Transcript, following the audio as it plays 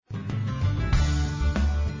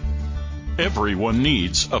Everyone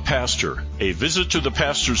needs a pastor. A visit to the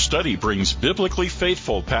Pastor's Study brings biblically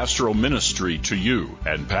faithful pastoral ministry to you,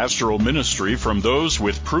 and pastoral ministry from those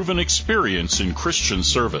with proven experience in Christian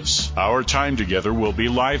service. Our time together will be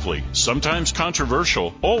lively, sometimes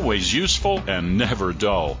controversial, always useful, and never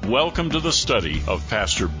dull. Welcome to the study of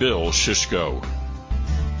Pastor Bill Shishko.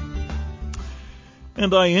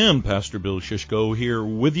 And I am Pastor Bill Shishko here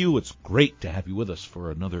with you. It's great to have you with us for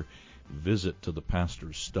another visit to the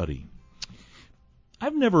Pastor's Study.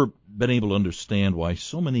 I've never been able to understand why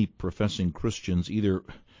so many professing Christians either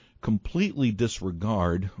completely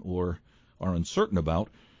disregard or are uncertain about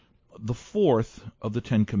the fourth of the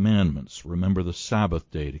 10 Commandments. Remember the Sabbath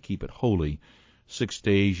day to keep it holy. 6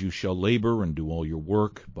 days you shall labor and do all your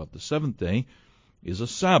work, but the seventh day is a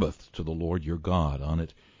Sabbath to the Lord your God. On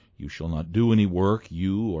it you shall not do any work,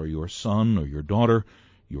 you or your son or your daughter,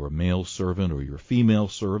 your male servant or your female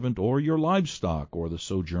servant, or your livestock, or the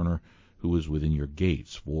sojourner who is within your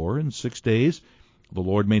gates. For in 6 days the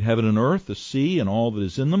Lord made heaven and earth, the sea, and all that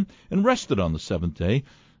is in them, and rested on the seventh day.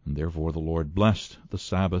 And therefore the Lord blessed the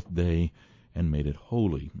Sabbath day and made it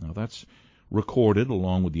holy. Now that's recorded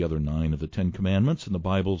along with the other 9 of the 10 Commandments in the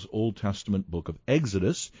Bible's Old Testament book of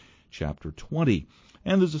Exodus, chapter 20.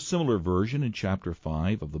 And there's a similar version in chapter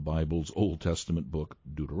 5 of the Bible's Old Testament book,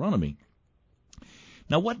 Deuteronomy.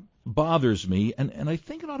 Now what bothers me, and I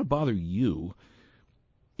think it ought to bother you,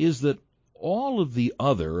 is that all of the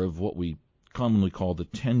other of what we commonly call the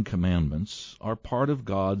 10 Commandments are part of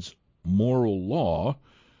God's moral law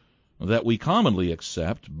that we commonly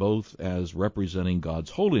accept both as representing God's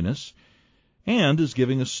holiness and as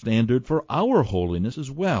giving a standard for our holiness as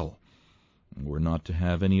well. We're not to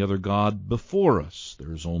have any other God before us.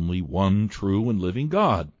 There's only one true and living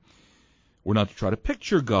God. We're not to try to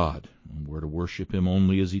picture God. We're to worship Him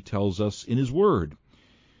only as He tells us in His Word.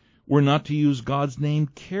 We're not to use God's name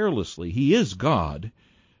carelessly. He is God,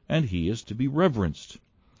 and He is to be reverenced.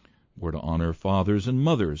 We're to honor fathers and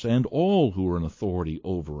mothers and all who are in authority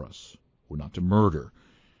over us. We're not to murder.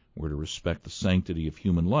 We're to respect the sanctity of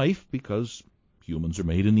human life because humans are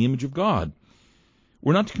made in the image of God.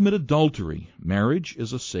 We're not to commit adultery. Marriage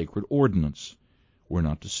is a sacred ordinance. We're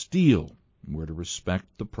not to steal. We're to respect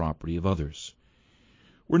the property of others.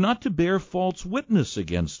 We're not to bear false witness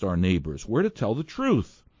against our neighbors. We're to tell the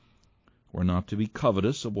truth. We're not to be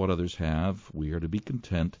covetous of what others have. We are to be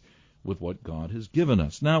content with what God has given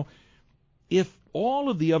us. Now, if all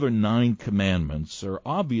of the other 9 commandments are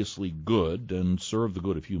obviously good and serve the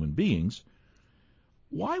good of human beings,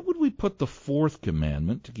 why would we put the 4th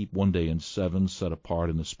commandment, to keep 1 day in 7 set apart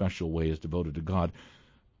in a special way as devoted to God,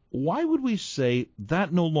 why would we say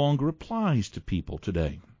that no longer applies to people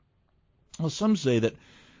today? Well, some say that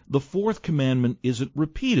the 4th commandment isn't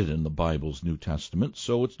repeated in the Bible's New Testament,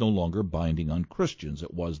 so it's no longer binding on Christians.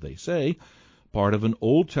 It was, they say, part of an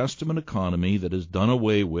Old Testament economy that is done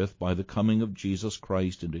away with by the coming of Jesus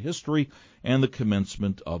Christ into history and the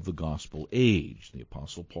commencement of the gospel age. The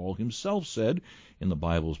Apostle Paul himself said in the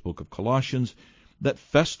Bible's book of Colossians that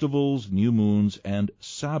festivals, new moons, and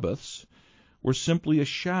Sabbaths were simply a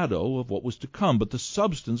shadow of what was to come, but the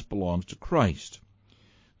substance belongs to Christ.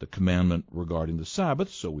 The commandment regarding the Sabbath,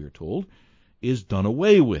 so we are told, is done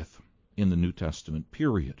away with in the New Testament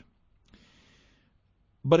period.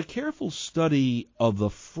 But a careful study of the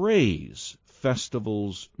phrase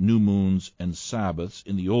festivals, new moons, and Sabbaths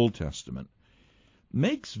in the Old Testament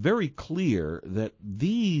makes very clear that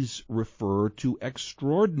these refer to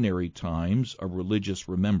extraordinary times of religious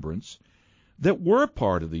remembrance that were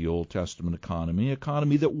part of the Old Testament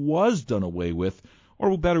economy that was done away with,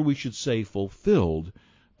 or better we should say fulfilled,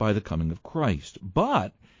 by the coming of Christ.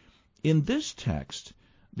 But in this text,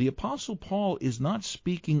 the Apostle Paul is not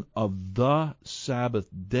speaking of the Sabbath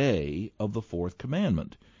day of the 4th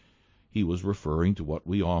commandment. He was referring to what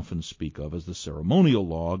we often speak of as the ceremonial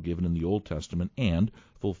law given in the Old Testament and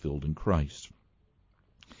fulfilled in Christ.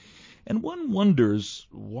 And one wonders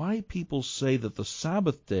why people say that the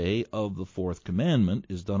Sabbath day of the 4th commandment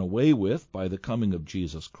is done away with by the coming of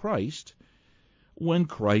Jesus Christ, when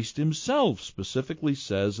Christ himself specifically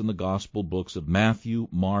says in the gospel books of Matthew,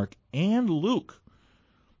 Mark, and Luke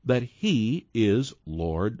that he is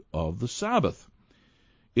Lord of the Sabbath.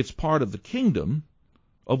 It's part of the kingdom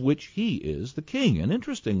of which he is the king. And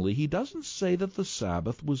interestingly, he doesn't say that the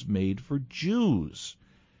Sabbath was made for Jews.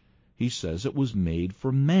 He says it was made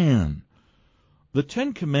for man. The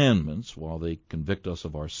 10 Commandments, while they convict us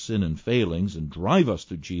of our sin and failings and drive us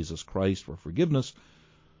to Jesus Christ for forgiveness,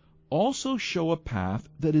 also show a path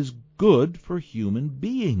that is good for human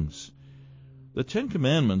beings. The 10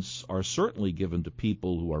 Commandments are certainly given to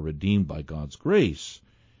people who are redeemed by God's grace,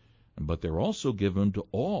 but they're also given to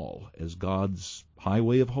all as God's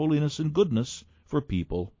highway of holiness and goodness for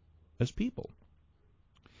people as people.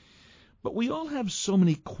 But we all have so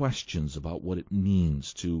many questions about what it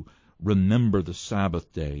means to remember the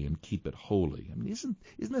Sabbath day and keep it holy. I mean, isn't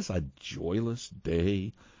this a joyless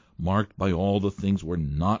day marked by all the things we're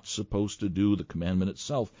not supposed to do? The commandment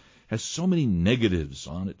itself has so many negatives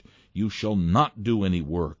on it. You shall not do any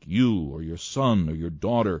work, you or your son or your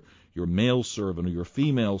daughter, your male servant or your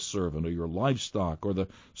female servant or your livestock or the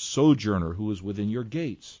sojourner who is within your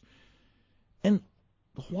gates. And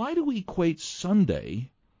why do we equate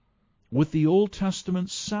Sunday with the Old Testament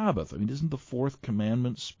Sabbath? I mean, isn't the fourth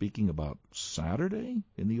commandment speaking about Saturday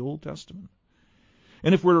in the Old Testament?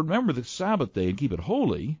 And if we're to remember the Sabbath day and keep it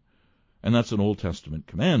holy, and that's an Old Testament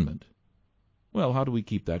commandment, well, how do we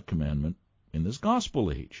keep that commandment in this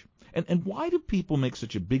gospel age? And why do people make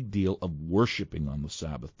such a big deal of worshiping on the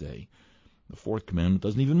Sabbath day? The fourth commandment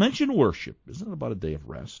doesn't even mention worship. Isn't it about a day of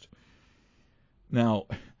rest? Now,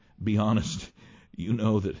 be honest, you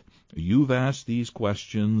know that you've asked these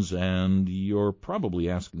questions, and you're probably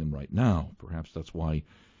asking them right now. Perhaps that's why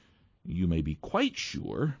you may be quite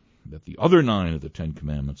sure that the other 9 of the 10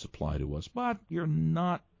 commandments apply to us, but you're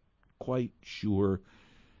not quite sure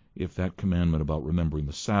if that commandment about remembering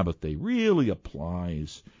the Sabbath day really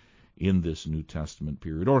applies in this New Testament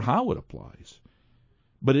period, or how it applies.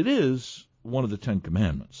 But it is one of the 10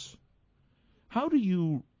 commandments. How do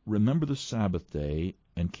you remember the Sabbath day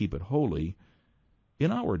and keep it holy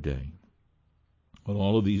in our day? Well,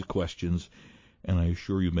 all of these questions, and I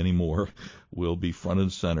assure you many more, will be front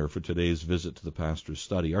and center for today's visit to the pastor's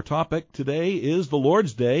study. Our topic today is the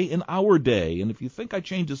Lord's Day in our day. And if you think I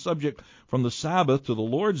changed the subject from the Sabbath to the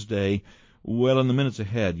Lord's Day, well, in the minutes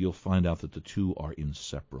ahead, you'll find out that the two are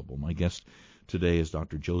inseparable. My guest today is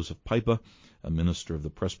Dr. Joseph Pipa, a minister of the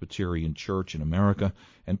Presbyterian Church in America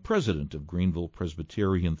and president of Greenville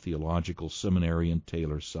Presbyterian Theological Seminary in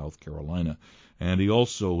Taylor, South Carolina. And he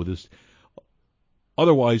also, with his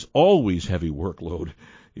otherwise always heavy workload,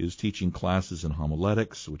 is teaching classes in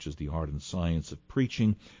homiletics, which is the art and science of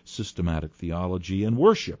preaching, systematic theology, and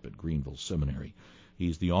worship at Greenville Seminary.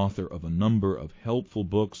 He's the author of a number of helpful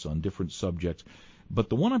books on different subjects, but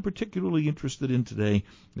the one I'm particularly interested in today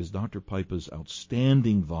is Dr. Pipa's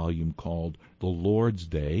outstanding volume called The Lord's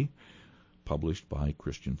Day, published by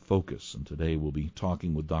Christian Focus. And today we'll be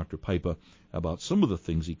talking with Dr. Pipa about some of the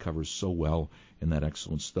things he covers so well in that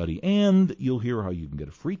excellent study. And you'll hear how you can get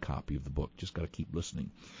a free copy of the book. Just got to keep listening.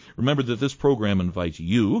 Remember that this program invites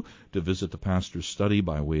you to visit the pastor's study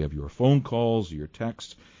by way of your phone calls or your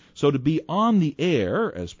texts. So to be on the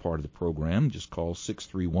air as part of the program, just call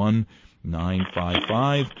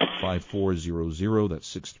 631-955-5400.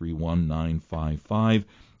 That's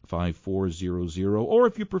 631-955-5400. Or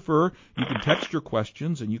if you prefer, you can text your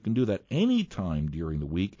questions, and you can do that any time during the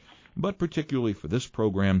week, but particularly for this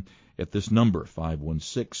program at this number,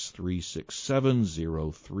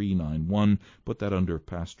 516-367-0391. Put that under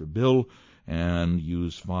Pastor Bill and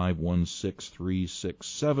use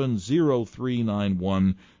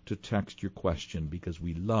 516-367-0391 to text your question, because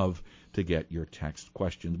we love to get your text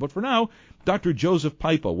questions. But for now, Dr. Joseph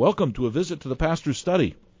Pipa, welcome to a visit to the pastor's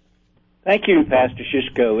study. Thank you, Pastor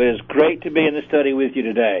Shishko. It is great to be in the study with you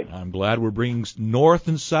today. I'm glad we're bringing North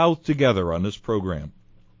and South together on this program.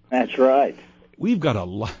 That's right. We've got a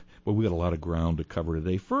lot of ground to cover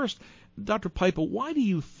today. First, Dr. Pipa, why do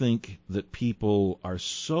you think that people are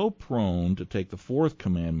so prone to take the fourth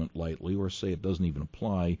commandment lightly, or say it doesn't even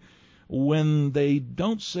apply, when they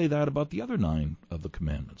don't say that about the other 9 of the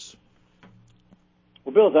commandments?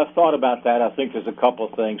 Well, Bill, as I've thought about that, I think there's a couple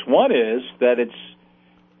of things. One is that it's,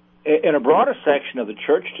 in a broader section of the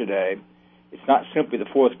church today, it's not simply the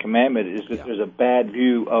fourth commandment, it's that there's a bad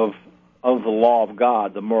view of the law of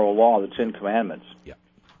God, the moral law, the 10 commandments. Yeah.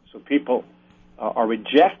 So people are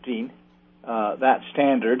rejecting that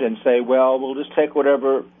standard and say, well, we'll just take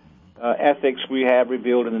whatever ethics we have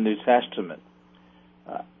revealed in the New Testament.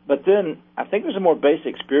 But then I think there's a more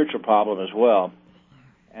basic spiritual problem as well,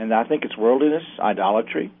 and I think it's worldliness,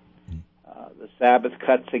 idolatry. The Sabbath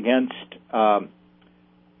cuts against our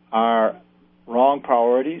wrong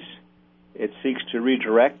priorities. It seeks to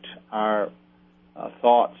redirect our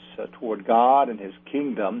thoughts toward God and His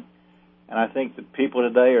kingdom. And I think that people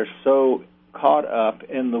today are so caught up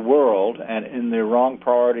in the world and in their wrong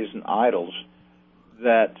priorities and idols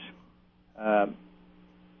that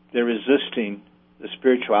they're resisting the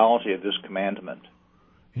spirituality of this commandment.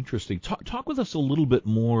 Interesting. Talk with us a little bit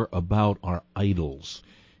more about our idols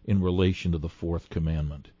in relation to the fourth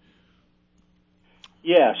commandment.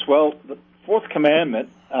 Yes, well, the fourth commandment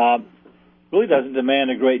really doesn't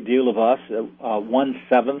demand a great deal of us.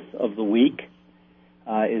 1/7 of the week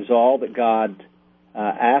is all that God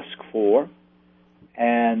asks for,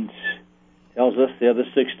 and tells us the other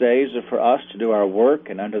 6 days are for us to do our work,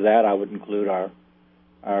 and under that I would include our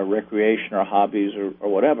recreation, our hobbies, or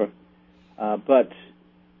whatever. But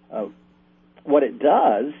what it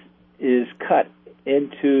does is cut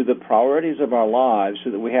into the priorities of our lives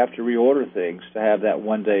so that we have to reorder things to have that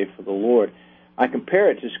one day for the Lord. I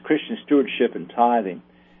compare it to Christian stewardship and tithing.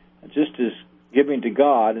 Just as giving to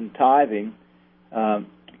God and tithing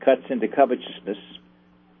cuts into covetousness,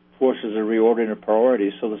 forces a reordering of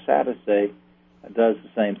priorities, so the Sabbath day does the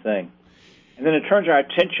same thing. And then it turns our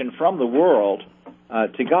attention from the world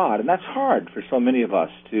to God, and that's hard for so many of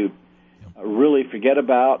us to really forget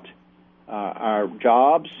about our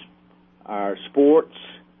jobs, our sports,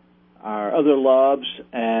 our other loves,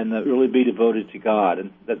 and really be devoted to God.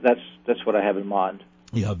 And that's what I have in mind.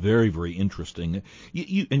 Yeah, very, very interesting.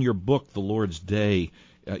 You in your book, The Lord's Day,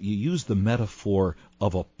 you use the metaphor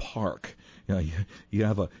of a park. You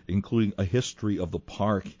have including a history of the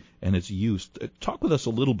park and its use. Talk with us a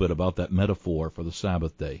little bit about that metaphor for the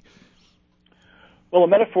Sabbath day. Well, the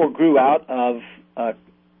metaphor grew out of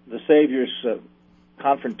the Savior's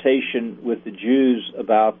confrontation with the Jews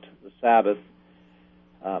about the Sabbath.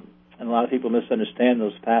 And a lot of people misunderstand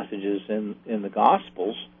those passages in the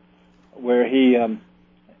Gospels, where he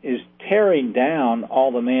is tearing down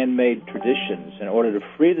all the man-made traditions in order to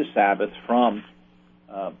free the Sabbath from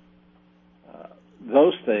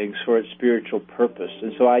those things for its spiritual purpose.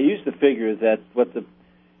 And so I use the figure that what the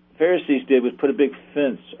Pharisees did was put a big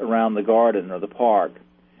fence around the garden or the park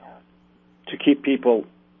to keep people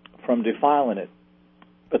from defiling it.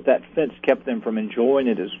 But that fence kept them from enjoying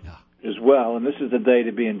it as well. And this is a day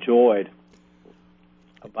to be enjoyed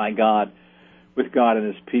by God, with God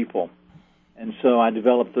and His people. And so I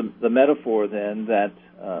developed the metaphor then that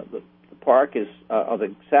the park is, or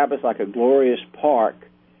the Sabbath, like a glorious park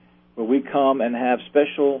where we come and have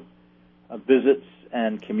special visits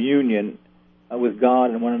and communion with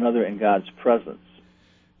God and one another in God's presence.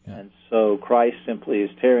 Yeah. And so Christ simply is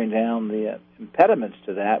tearing down the impediments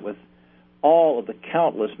to that with all of the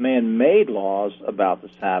countless man-made laws about the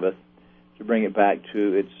Sabbath to bring it back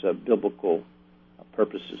to its biblical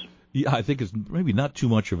purposes. Yeah, I think it's maybe not too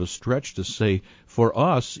much of a stretch to say for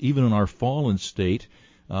us, even in our fallen state,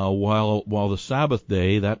 while the Sabbath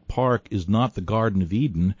day, that park is not the Garden of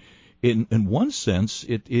Eden, in one sense,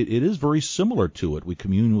 it is very similar to it. We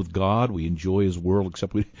commune with God, we enjoy His world,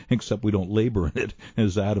 except we don't labor in it,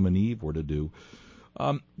 as Adam and Eve were to do.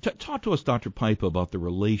 Talk to us, Dr. Pipa, about the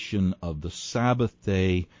relation of the Sabbath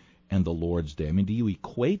day and the Lord's Day. I mean, do you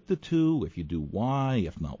equate the two? If you do, why?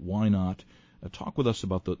 If not, why not? Talk with us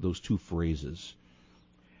about those two phrases.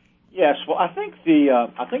 Yes, well, I think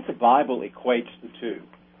the Bible equates the two,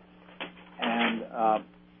 and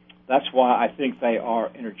that's why I think they are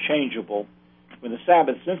interchangeable. When the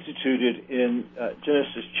Sabbath is instituted in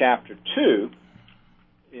Genesis chapter 2,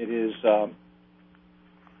 it is the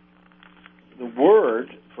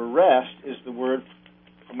word for rest is the word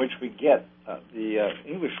from which we get the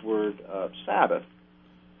English word Sabbath.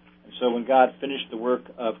 And so when God finished the work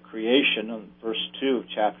of creation, on verse 2 of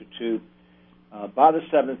chapter 2, by the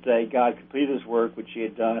seventh day God completed His work which He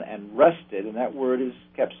had done and rested, and that word is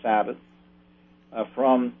kept Sabbath,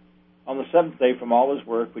 on the seventh day from all His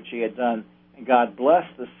work which He had done. And God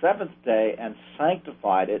blessed the seventh day and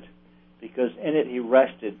sanctified it, because in it He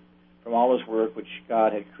rested from all His work which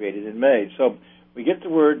God had created and made. So we get the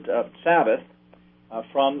word Sabbath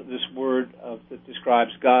from this word that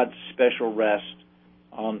describes God's special rest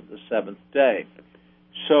on the seventh day.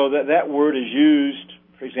 So that word is used,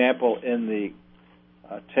 for example, in the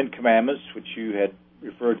Ten Commandments, which you had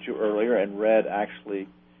referred to earlier and read actually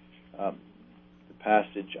the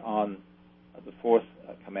passage on the fourth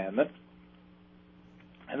commandment.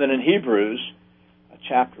 And then in Hebrews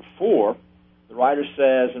chapter 4, the writer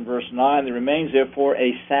says in verse 9, there remains therefore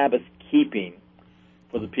a Sabbath keeping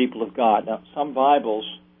for the people of God. Now, some Bibles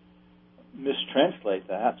mistranslate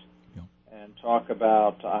that and talk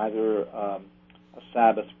about either a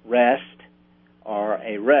Sabbath rest or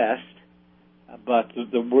a rest, but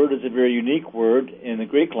the word is a very unique word in the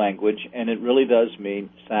Greek language, and it really does mean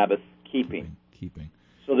Sabbath keeping.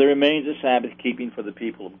 So there remains a Sabbath keeping for the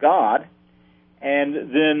people of God. And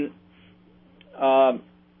then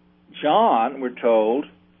John, we're told,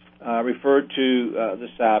 referred to the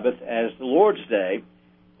Sabbath as the Lord's Day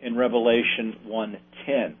in Revelation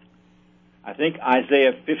 1:10. I think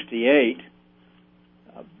Isaiah 58,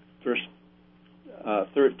 verse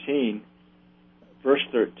 13,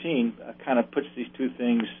 kind of puts these two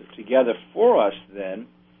things together for us then.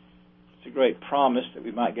 It's a great promise that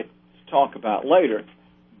we might get to talk about later.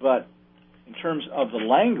 But in terms of the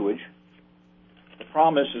language, the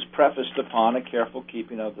promise is prefaced upon a careful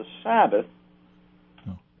keeping of the Sabbath.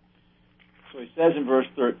 Oh. So he says in verse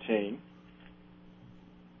 13,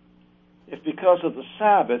 if because of the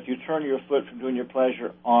Sabbath you turn your foot from doing your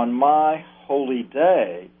pleasure on my holy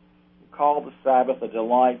day, you call the Sabbath a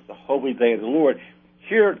delight, the holy day of the Lord.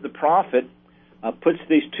 Here the prophet puts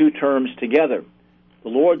these two terms together, the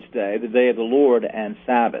Lord's day, the day of the Lord, and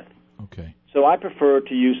Sabbath. Okay. So I prefer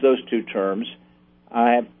to use those two terms.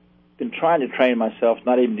 I have been trying to train myself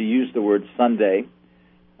not even to use the word Sunday,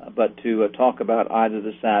 but to talk about either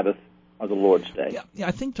the Sabbath or the Lord's Day. Yeah,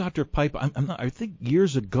 I think, Dr. Pipa, I think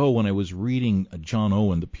years ago when I was reading John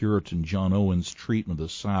Owen, the Puritan John Owen's treatment of the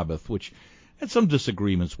Sabbath, which I had some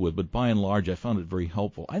disagreements with, but by and large I found it very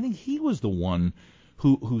helpful. I think he was the one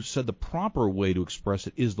who said the proper way to express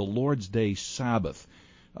it is the Lord's Day Sabbath.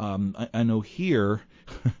 I know here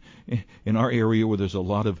in our area where there's a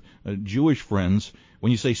lot of Jewish friends,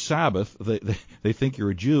 when you say Sabbath, they think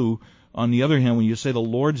you're a Jew. On the other hand, when you say the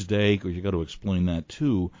Lord's Day, because you got to explain that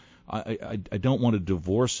too, I don't want to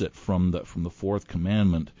divorce it from the fourth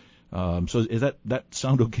commandment. So is that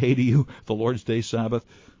sound okay to you, the Lord's Day Sabbath?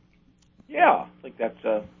 Yeah, I think that's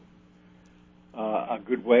a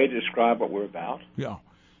good way to describe what we're about. Yeah,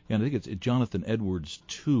 and I think it's Jonathan Edwards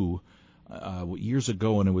too. Years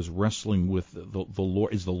ago, when I was wrestling with the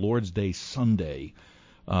Lord, is the Lord's Day Sunday?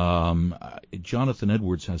 Jonathan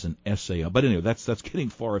Edwards has an essay, but anyway, that's getting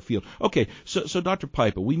far afield. Okay, so Dr.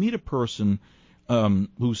 Pipa, we meet a person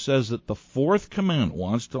who says that the fourth commandment,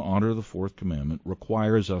 wants to honor the fourth commandment,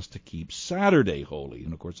 requires us to keep Saturday holy,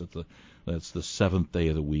 and of course that's the seventh day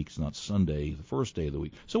of the week. It's not Sunday, the first day of the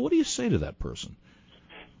week. So what do you say to that person?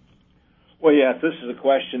 Well, yes, this is a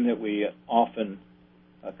question that we often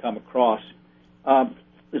come across.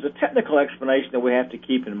 There's a technical explanation that we have to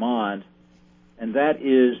keep in mind, and that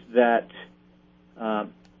is that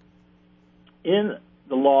in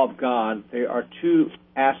the law of God, there are two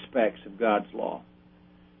aspects of God's law.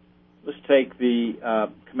 Let's take the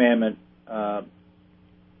commandment, I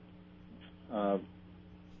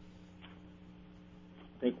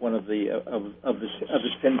think one of the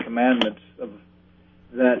Ten Commandments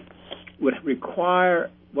that would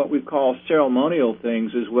require what we call ceremonial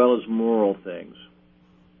things as well as moral things.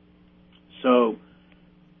 So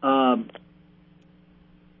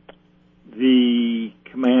the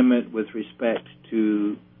commandment with respect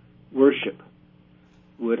to worship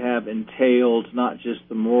would have entailed not just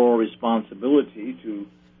the moral responsibility to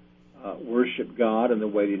worship God in the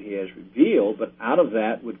way that He has revealed, but out of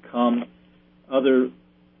that would come other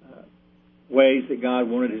ways that God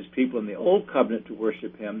wanted His people in the Old Covenant to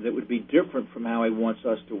worship Him that would be different from how He wants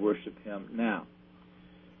us to worship Him now.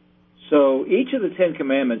 So each of the Ten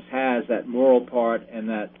Commandments has that moral part and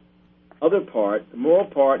that other part. The moral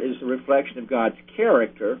part is the reflection of God's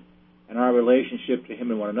character and our relationship to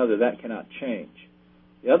Him and one another. That cannot change.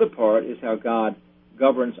 The other part is how God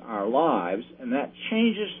governs our lives, and that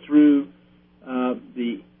changes through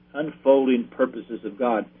the unfolding purposes of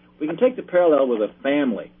God. We can take the parallel with a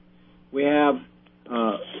family. We have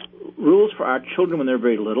rules for our children when they're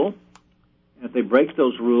very little. And if they break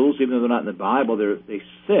those rules, even though they're not in the Bible, they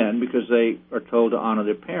sin because they are told to honor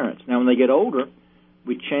their parents. Now, when they get older,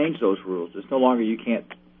 we change those rules. It's no longer you can't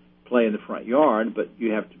play in the front yard, but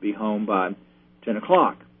you have to be home by 10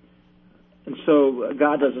 o'clock. And so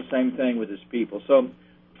God does the same thing with His people. So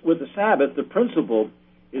with the Sabbath, the principle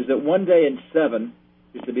is that one day in 7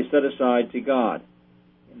 is to be set aside to God.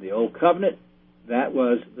 In the Old Covenant, that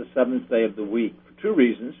was the seventh day of the week for two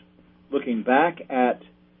reasons. Looking back at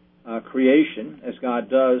creation, as God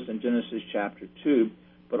does in Genesis chapter 2,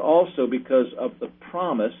 but also because of the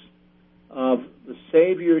promise of the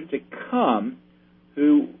Savior to come,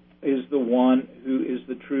 who is the one who is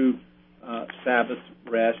the true Sabbath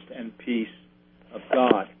rest and peace of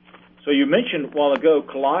God. So you mentioned a while ago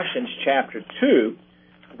Colossians chapter 2.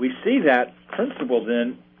 We see that principle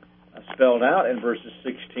then spelled out in verses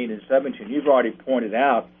 16 and 17. You've already pointed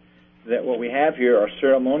out that what we have here are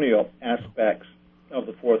ceremonial aspects of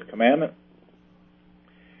the fourth commandment.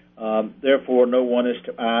 Therefore, no one is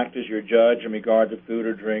to act as your judge in regard to food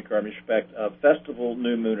or drink or in respect of festival,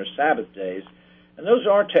 new moon, or Sabbath days. And those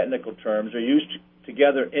are technical terms. They're used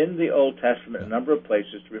together in the Old Testament in a number of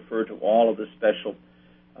places to refer to all of the special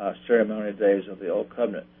ceremonial days of the Old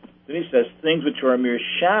Covenant. Then he says, things which are a mere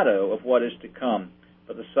shadow of what is to come,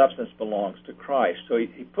 but the substance belongs to Christ. So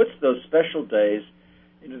he puts those special days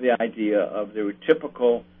into the idea of they were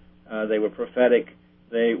typical, they were prophetic,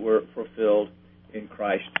 they were fulfilled in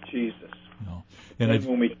Christ Jesus. No. And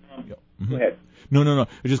when we go ahead. No. I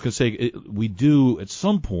was just going to say, we do at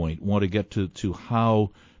some point want to get to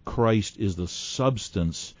how Christ is the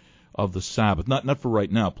substance of the Sabbath. Not for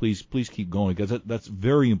right now. Please keep going, because that's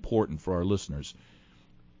very important for our listeners.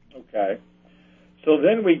 Okay. So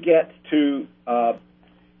then we get to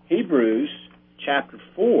Hebrews chapter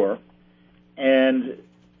 4, and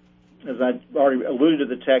as I already alluded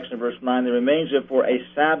to the text in verse 9, there remains therefore a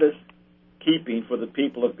Sabbath keeping for the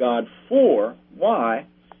people of God. For, why?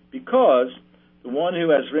 Because the one who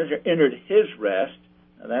has entered his rest,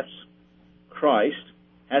 and that's Christ,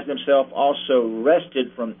 has himself also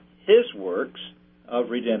rested from his works of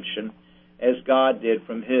redemption as God did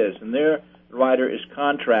from his. And there the writer is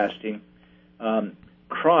contrasting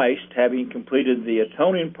Christ having completed the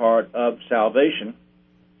atoning part of salvation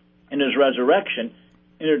in his resurrection,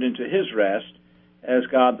 entered into his rest, as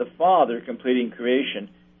God the Father, completing creation,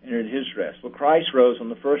 entered his rest. Well, Christ rose on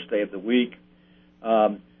the first day of the week,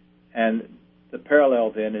 and the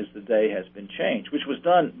parallel then is the day has been changed, which was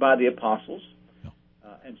done by the apostles.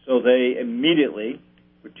 And so they immediately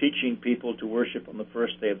were teaching people to worship on the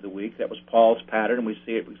first day of the week. That was Paul's pattern, and we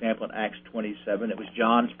see it, for example, in Acts 27. It was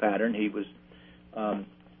John's pattern. He was on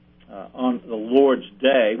the Lord's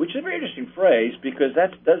Day, which is a very interesting phrase, because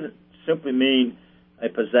that doesn't simply mean a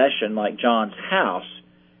possession like John's house.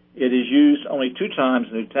 It is used only 2 times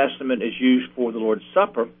in the New Testament. It's used for the Lord's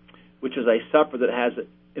Supper, which is a supper that has,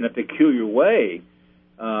 in a peculiar way,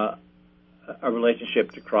 a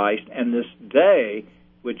relationship to Christ, and this day,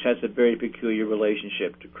 which has a very peculiar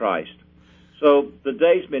relationship to Christ. So the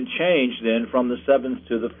day's been changed then from the 7th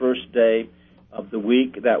to the first day of the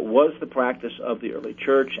week. That was the practice of the early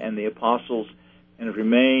church and the apostles, and it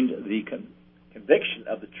remained the conviction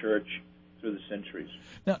of the church through the centuries.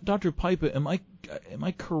 Now, Dr. Pipa, am I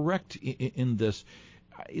correct in this?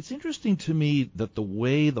 It's interesting to me that the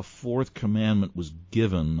way the fourth commandment was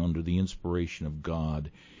given under the inspiration of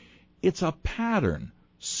God, it's a pattern.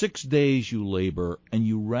 6 days you labor and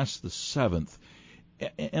you rest the seventh.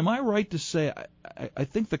 Am I right to say I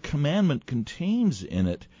think the commandment contains in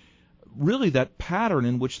it really that pattern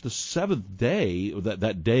in which the seventh day, or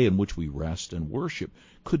that day in which we rest and worship,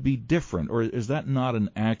 could be different? Or is that not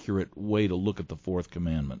an accurate way to look at the fourth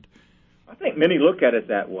commandment? I think many look at it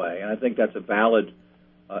that way, and I think that's a valid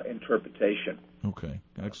interpretation. Okay,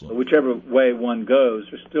 excellent. So whichever way one goes,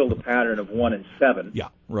 there's still the pattern of 1 and 7. Yeah,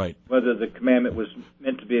 right. Whether the commandment was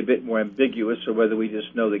meant to be a bit more ambiguous, or whether we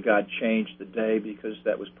just know that God changed the day because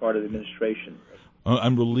that was part of the administration.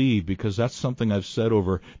 I'm relieved, because that's something I've said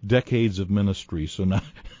over decades of ministry, so now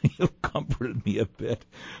you've comforted me a bit.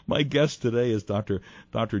 My guest today is Dr.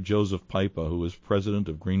 Joseph Pipa, who is president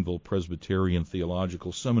of Greenville Presbyterian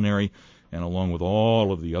Theological Seminary, and along with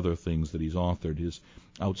all of the other things that he's authored, his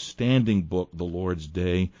outstanding book, The Lord's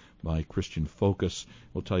Day, by Christian Focus.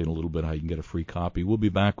 We'll tell you in a little bit how you can get a free copy. We'll be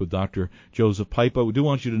back with Dr. Joseph Pipa. We do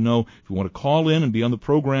want you to know, if you want to call in and be on the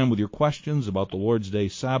program with your questions about the Lord's Day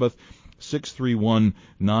Sabbath,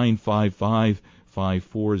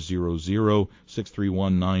 631-955-5400,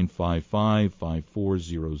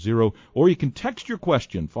 631-955-5400, or you can text your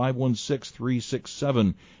question,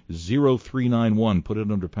 516-367-0391. Put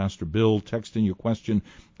it under Pastor Bill. Text in your question,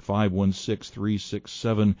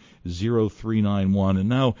 516-367-0391. And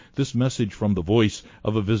now, this message from the voice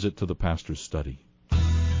of a visit to the pastor's study.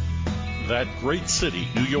 That great city,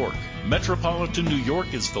 New York. Metropolitan New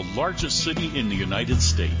York is the largest city in the United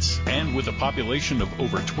States, and with a population of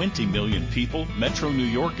over 20 million people, Metro New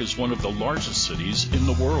York is one of the largest cities in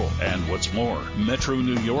the world. And what's more, Metro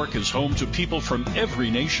New York is home to people from every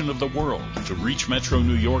nation of the world. To reach Metro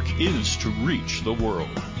New York is to reach the world.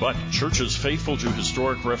 But churches faithful to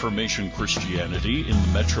historic Reformation Christianity in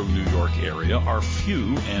the Metro New York area are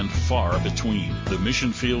few and far between. The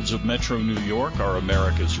mission fields of Metro New York are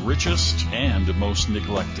America's richest and most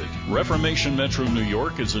neglected. Reformation Metro New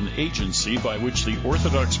York is an agency by which the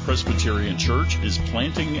Orthodox Presbyterian Church is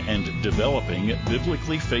planting and developing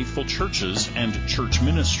biblically faithful churches and church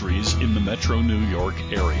ministries in the Metro New York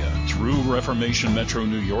area. Through Reformation Metro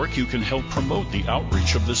New York, you can help promote the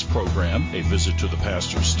outreach of this program, a visit to the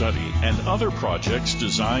pastor's study, and other projects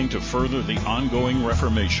designed to further the ongoing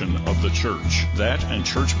reformation of the church. That and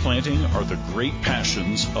church planting are the great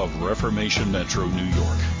passions of Reformation Metro New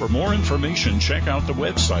York. For more information, check out the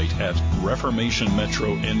website at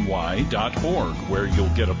reformationmetrony.org, where you'll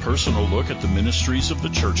get a personal look at the ministries of the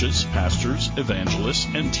churches, pastors, evangelists,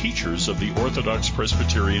 and teachers of the Orthodox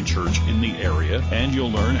Presbyterian Church in the area, and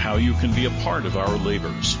you'll learn how you can be a part of our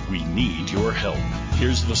labors. We need your help.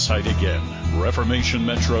 Here's the site again,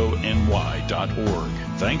 reformationmetrony.org.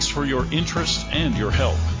 Thanks for your interest and your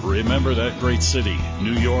help. Remember that great city,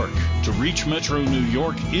 New York. To reach Metro New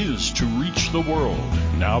York is to reach the world.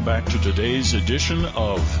 Now back to today's edition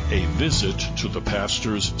of A Visit to the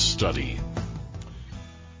Pastor's Study.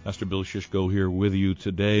 Pastor Bill Shishko here with you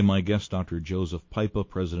today. My guest, Dr. Joseph Pipa,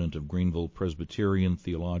 president of Greenville Presbyterian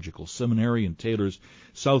Theological Seminary in Taylors,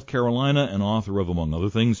 South Carolina, and author of, among other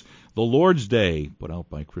things, The Lord's Day, put out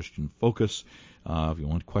by Christian Focus. If you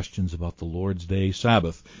want questions about the Lord's Day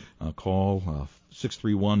Sabbath, call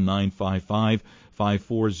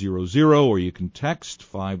 631-955-5400, or you can text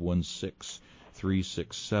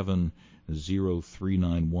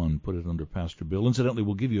 516-367-0391. Put it under Pastor Bill. Incidentally,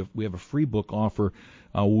 we have a free book offer.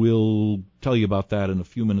 We'll tell you about that in a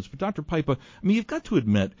few minutes. But Dr. Pipa, you've got to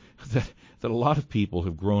admit that a lot of people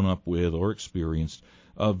have grown up with or experienced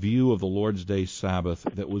a view of the Lord's Day Sabbath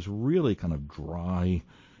that was really kind of dry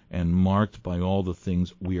and marked by all the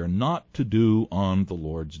things we are not to do on the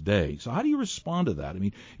Lord's Day. So how do you respond to that?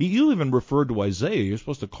 You even referred to Isaiah. You're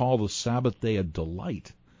supposed to call the Sabbath day a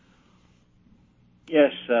delight.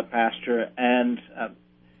 Yes, Pastor, and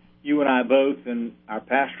you and I both in our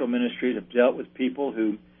pastoral ministries have dealt with people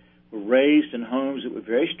who were raised in homes that were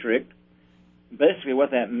very strict. Basically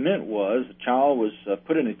what that meant was the child was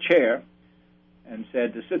put in a chair and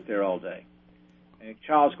said to sit there all day. And a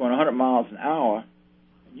child's going 100 miles an hour,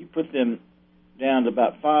 and you put them down to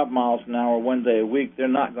about 5 miles an hour one day a week, they're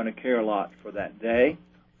not going to care a lot for that day.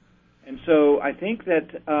 And so I think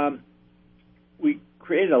that we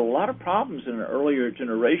created a lot of problems in an earlier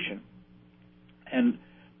generation. And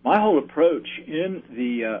my whole approach in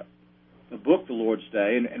the book, The Lord's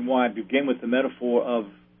Day, and why I begin with the metaphor of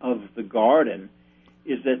the garden,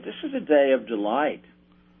 is that this is a day of delight.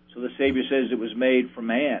 So the Savior says it was made for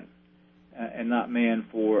man and not man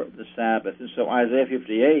for the Sabbath. And so Isaiah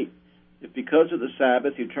 58, if because of the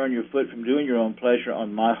Sabbath you turn your foot from doing your own pleasure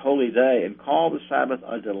on my holy day and call the Sabbath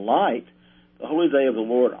a delight, the holy day of the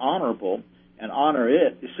Lord honorable, and honor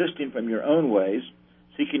it, desisting from your own ways,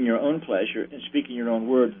 seeking your own pleasure, and speaking your own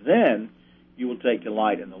words, then you will take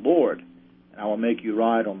delight in the Lord. And I will make you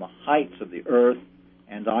ride on the heights of the earth,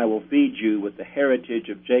 and I will feed you with the heritage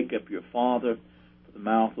of Jacob your father, for the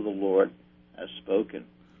mouth of the Lord has spoken.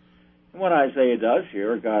 And what Isaiah does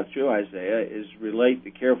here, or God through Isaiah, is relate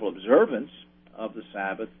the careful observance of the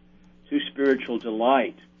Sabbath to spiritual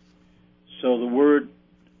delight. So the word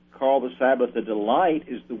call the Sabbath a delight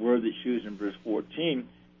is the word that's used in verse 14,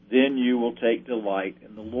 then you will take delight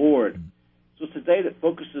in the Lord. So it's a day that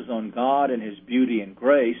focuses on God and His beauty and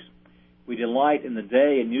grace. We delight in the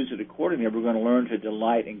day and use it accordingly. We're going to learn to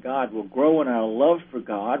delight in God. We'll grow in our love for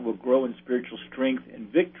God. We'll grow in spiritual strength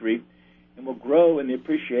and victory. And we'll grow in the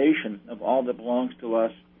appreciation of all that belongs to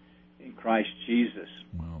us in Christ Jesus.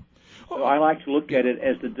 Wow. So I like to look at it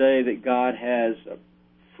as the day that God has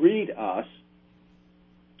freed us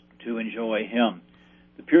to enjoy Him.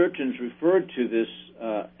 The Puritans referred to this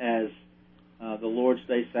as the Lord's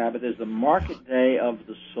Day Sabbath as the market day of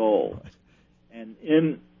the soul. And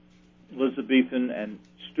in Elizabethan and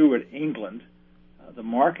Stuart England, the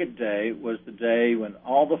market day was the day when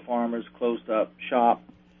all the farmers closed up shop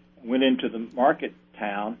and went into the market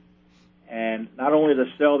town, and not only to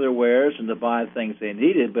sell their wares and to buy things they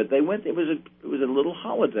needed, but they went. It was a little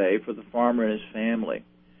holiday for the farmer and his family.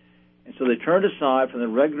 And so they turned aside from the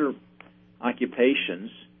regular occupations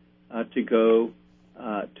to go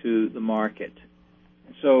to the market.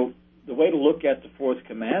 And so the way to look at the fourth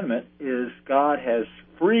commandment is God has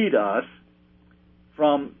freed us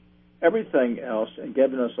from everything else and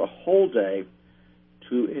given us a whole day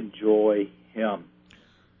to enjoy Him.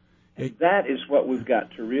 And that is what we've got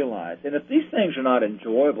to realize. And if these things are not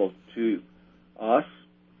enjoyable to us,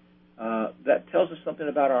 that tells us something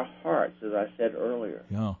about our hearts, as I said earlier.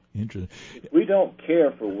 Yeah, interesting. If we don't care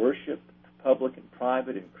for worship, public and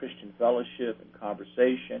private, and Christian fellowship and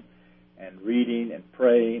conversation and reading and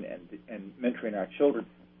praying and mentoring our children,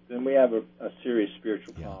 then we have a serious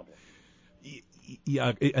spiritual problem.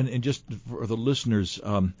 Yeah, and just for the listeners,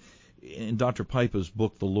 in Dr. Pipa's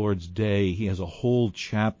book, The Lord's Day, he has a whole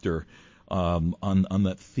chapter on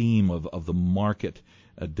that theme of the market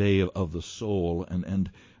day of the soul, and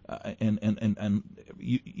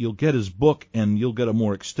you'll get his book, and you'll get a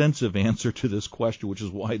more extensive answer to this question, which is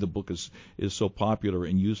why the book is so popular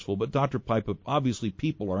and useful. But Dr. Pipa, obviously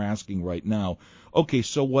people are asking right now, okay,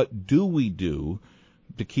 so what do we do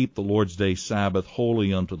to keep the Lord's Day Sabbath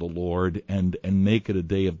holy unto the Lord and make it a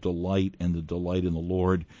day of delight and the delight in the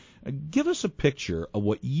Lord? Give us a picture of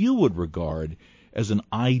what you would regard as an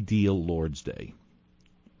ideal Lord's Day.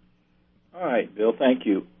 All right, Bill, thank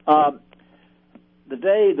you.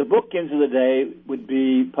 the bookends of the day would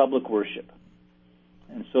be public worship.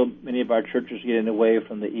 And so many of our churches get away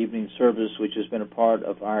from the evening service, which has been a part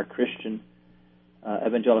of our Christian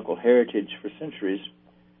evangelical heritage for centuries.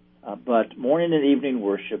 But morning and evening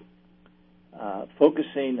worship,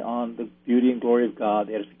 focusing on the beauty and glory of God,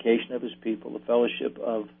 the edification of His people, the fellowship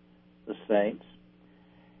of the saints.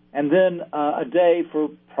 And then a day for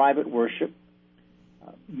private worship.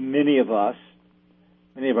 Many of our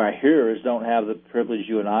hearers don't have the privilege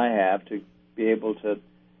you and I have to be able to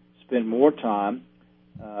spend more time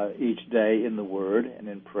each day in the Word and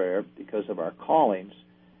in prayer because of our callings.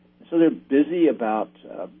 And so they're busy about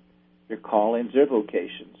their callings, their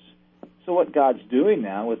vocations. So what God's doing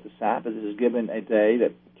now with the Sabbath is given a day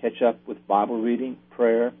to catch up with Bible reading,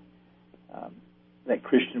 prayer, that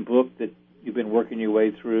Christian book that you've been working your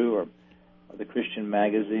way through, or the Christian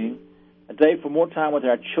magazine. A day for more time with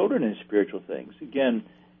our children in spiritual things. Again,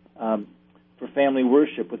 for family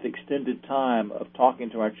worship with extended time of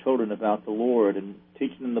talking to our children about the Lord and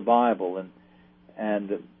teaching them the Bible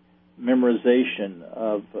and memorization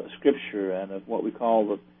of Scripture and of what we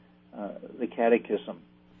call the catechism.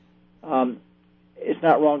 It's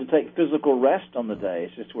not wrong to take physical rest on the day.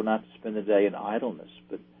 It's just we're not to spend the day in idleness.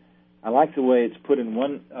 But I like the way it's put in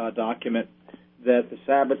one document that the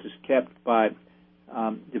Sabbath is kept by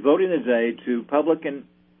devoting the day to public and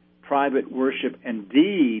private worship and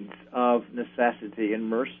deeds of necessity and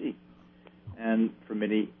mercy. And for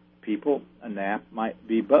many people, a nap might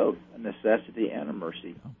be both a necessity and a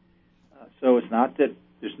mercy. So it's not that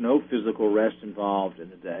there's no physical rest involved in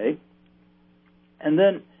the day. And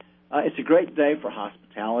then it's a great day for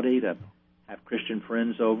hospitality, to have Christian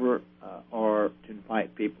friends over or to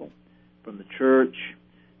invite people from the church.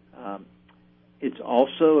 It's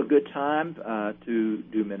also a good time to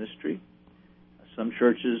do ministry. Some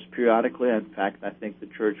churches periodically, in fact, I think the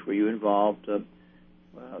church where you involved,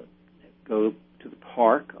 go to the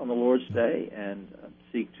park on the Lord's Day and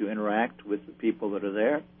seek to interact with the people that are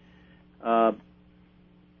there.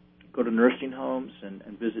 Go to nursing homes and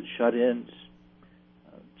visit shut-ins.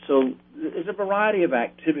 So there's a variety of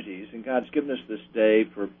activities, and God's given us this day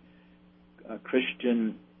for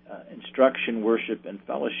Christian instruction, worship, and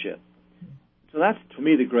fellowship. So that's, to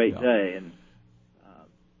me, the great day, and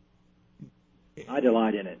I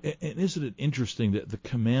delight in it. And isn't it interesting that the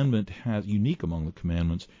commandment has, unique among the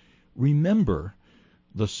commandments, remember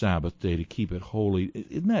the Sabbath day to keep it holy?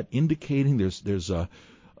 Isn't that indicating there's a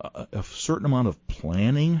certain amount of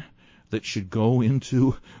planning that should go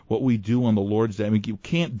into what we do on the Lord's Day? I mean, you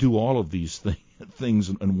can't do all of these things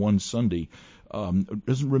in one Sunday.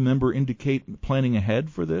 Doesn't remember indicate planning ahead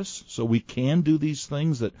for this, so we can do these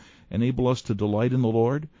things that enable us to delight in the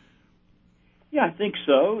Lord? Yeah, I think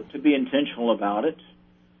so, to be intentional about it.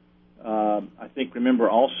 I think remember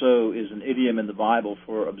also is an idiom in the Bible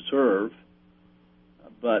for observe,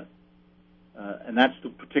 but and that's the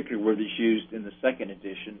particular word that's used in the second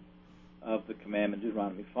edition of the commandment,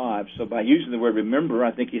 Deuteronomy 5. So by using the word remember,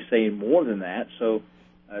 I think he's saying more than that. So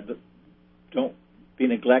don't be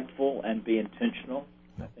neglectful and be intentional.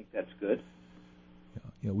 I think that's good.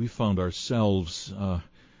 Yeah, we found ourselves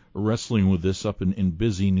wrestling with this up in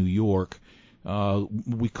busy New York.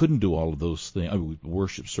 We couldn't do all of those things. I mean,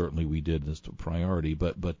 worship certainly we did as a priority,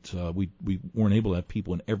 but we weren't able to have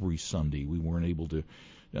people in every Sunday. We weren't able to.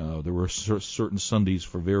 There were certain Sundays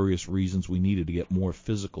for various reasons we needed to get more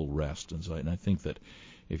physical rest, and I think that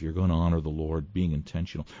if you're going to honor the Lord, being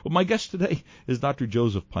intentional. Well, my guest today is Dr.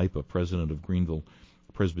 Joseph Pipa, president of Greenville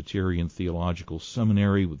Presbyterian Theological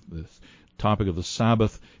Seminary, with the topic of the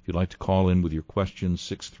Sabbath. If you'd like to call in with your questions,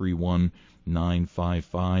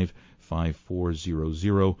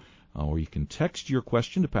 631-955-5400, or you can text your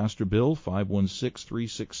question to Pastor Bill,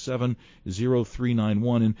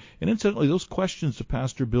 516-367-0391. And incidentally, those questions to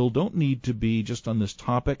Pastor Bill don't need to be just on this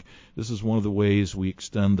topic. This is one of the ways we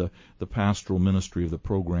extend the pastoral ministry of the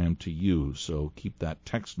program to you. So keep that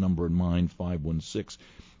text number in mind,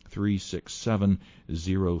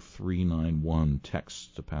 516-367-0391.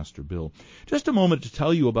 Text to Pastor Bill. Just a moment to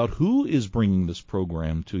tell you about who is bringing this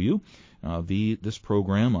program to you. This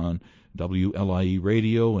program on WLIE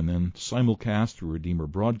Radio and then simulcast through Redeemer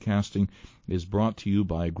Broadcasting is brought to you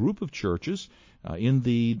by a group of churches in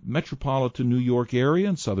the metropolitan New York area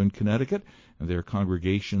and southern Connecticut. They're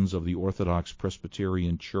congregations of the Orthodox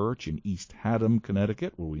Presbyterian Church in East Haddam,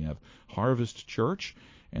 Connecticut, where we have Harvest Church,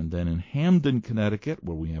 and then in Hamden, Connecticut,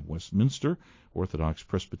 where we have Westminster Orthodox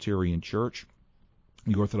Presbyterian Church,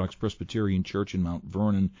 the Orthodox Presbyterian Church in Mount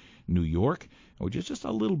Vernon, New York, which is just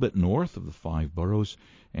a little bit north of the five boroughs,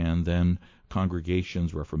 and then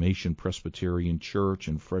congregations, Reformation Presbyterian Church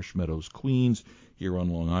in Fresh Meadows, Queens, here on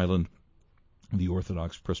Long Island, the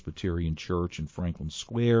Orthodox Presbyterian Church in Franklin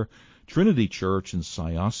Square, Trinity Church in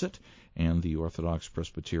Syosset, and the Orthodox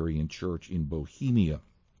Presbyterian Church in Bohemia.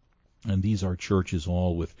 And these are churches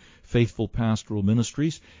all with faithful pastoral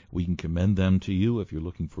ministries. We can commend them to you. If you're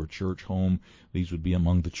looking for a church home, these would be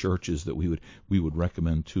among the churches that we would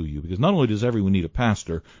recommend to you. Because not only does everyone need a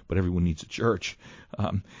pastor, but everyone needs a church.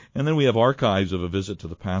 And then we have archives of A Visit to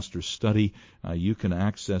the Pastor's Study. You can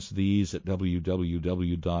access these at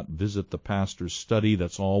www.visitthepastorsstudy.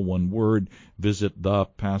 That's all one word,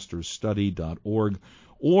 visitthepastorsstudy.org.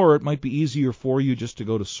 Or it might be easier for you just to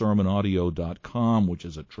go to sermonaudio.com, which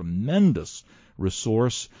is a tremendous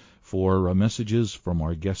resource for messages from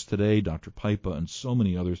our guest today, Dr. Pipa, and so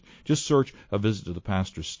many others. Just search A Visit to the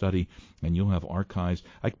Pastor's Study, and you'll have archives.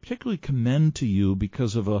 I particularly commend to you,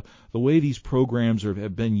 because of the way these programs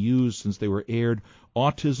have been used since they were aired,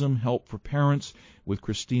 Autism Help for Parents with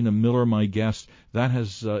Christina Miller, my guest. That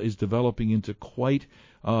is developing into quite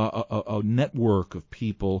a network of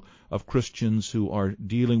people, of Christians who are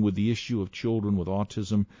dealing with the issue of children with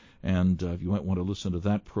autism. And you might want to listen to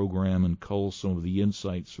that program and cull some of the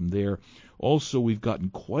insights from there. Also, we've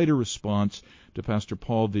gotten quite a response to Pastor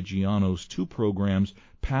Paul Vigiano's 2 programs,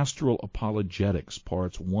 Pastoral Apologetics,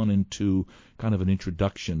 Parts 1 and 2, kind of an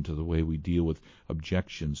introduction to the way we deal with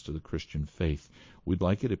objections to the Christian faith. We'd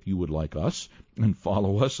like it if you would like us and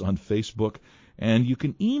follow us on Facebook. And you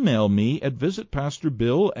can email me at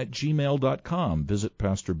visitpastorbill@gmail.com. Visit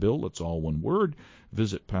Pastor Bill, that's all one word,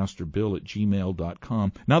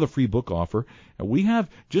 visitpastorbill@gmail.com. Now the free book offer. We have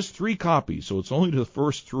just 3 copies, so it's only the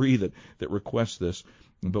first 3 that request this.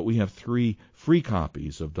 But we have 3 free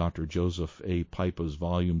copies of Dr. Joseph A. Pipa's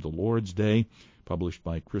volume, The Lord's Day, published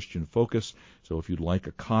by Christian Focus. So if you'd like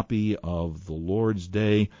a copy of The Lord's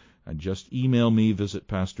Day, just email me,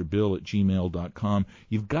 visitpastorbill@gmail.com.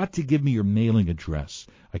 You've got to give me your mailing address.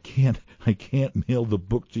 I can't mail the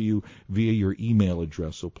book to you via your email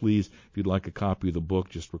address. So please, if you'd like a copy of the book,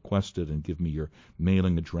 just request it and give me your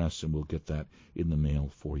mailing address, and we'll get that in the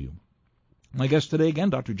mail for you. My guest today, again,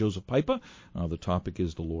 Dr. Joseph Pipa. The topic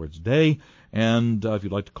is the Lord's Day. And if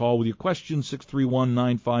you'd like to call with your questions,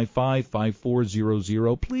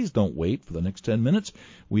 631-955-5400. Please don't wait for the next 10 minutes.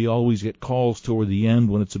 We always get calls toward the end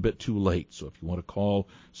when it's a bit too late. So if you want to call,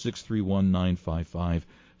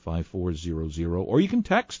 631-955-5400. Or you can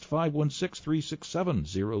text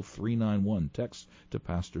 516-367-0391. Text to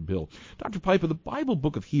Pastor Bill. Dr. Pipa, the Bible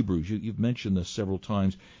book of Hebrews, you've mentioned this several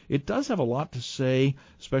times. It does have a lot to say,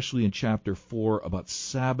 especially in chapter 4, about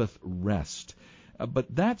Sabbath rest.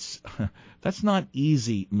 But that's not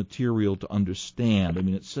easy material to understand. I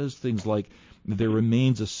mean, it says things like, there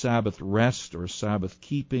remains a Sabbath rest or a Sabbath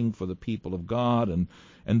keeping for the people of God. And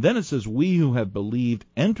then it says, we who have believed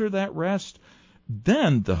enter that rest.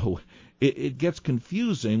 Then, though, it gets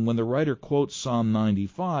confusing when the writer quotes Psalm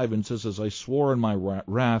 95 and says, as I swore in my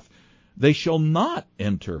wrath, they shall not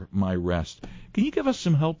enter my rest. Can you give us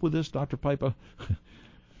some help with this, Dr. Pipa?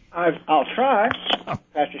 I'll try,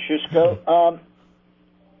 Pastor Shishko.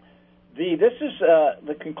 This is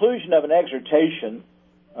the conclusion of an exhortation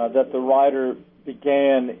that the writer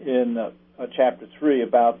began in chapter 3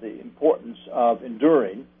 about the importance of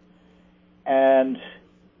enduring. And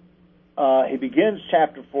he begins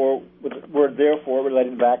chapter 4 with the word therefore,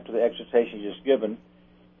 relating back to the exhortation just given.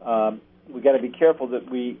 We've got to be careful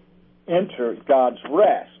that we enter God's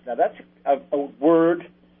rest. Now, that's a word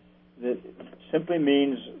that simply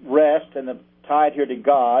means rest, and tied here to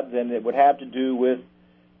God, then it would have to do with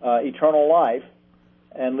eternal life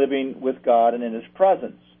and living with God and in His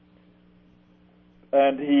presence.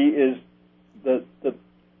 And he is the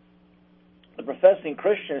professing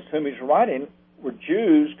Christians whom he's writing were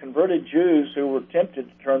Jews, converted Jews, who were tempted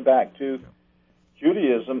to turn back to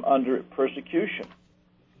Judaism under persecution.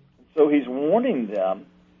 So he's warning them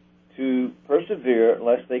to persevere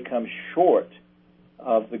lest they come short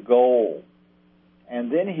of the goal.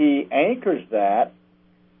 And then he anchors that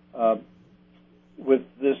with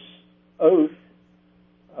this oath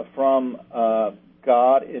from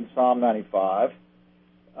God in Psalm 95.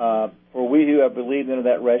 For we who have believed into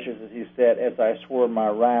that rest, as he said, as I swore in my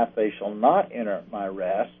wrath, they shall not enter my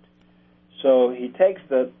rest. So he takes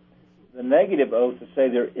the negative oath to say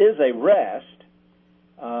there is a rest,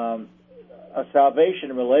 a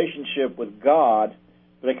salvation, a relationship with God,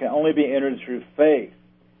 but it can only be entered through faith.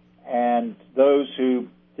 And those who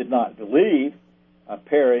did not believe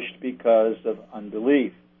perished because of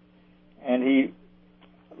unbelief. And he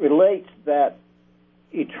relates that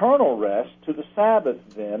eternal rest to the Sabbath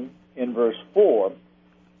then in verse 4.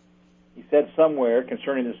 He said somewhere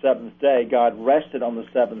concerning the seventh day, God rested on the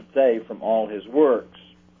seventh day from all his works.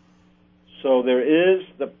 So there is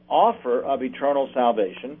the offer of eternal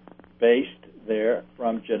salvation based there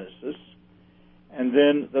from Genesis, and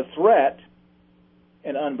then the threat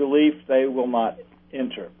and unbelief they will not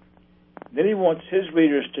enter. Then he wants his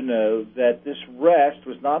readers to know that this rest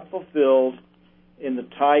was not fulfilled in the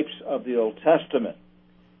types of the Old Testament.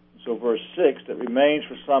 So verse 6, that remains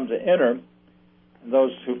for some to enter, and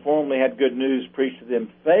those who formerly had good news preached to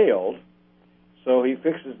them failed. So he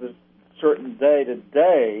fixes the certain day to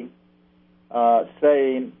day,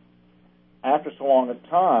 saying, after so long a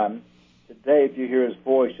time, today if you hear his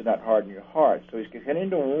voice, do not harden your heart. So he's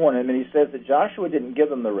continuing to warn him, and he says that Joshua didn't give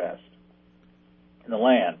them the rest in the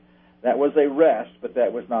land. That was a rest, but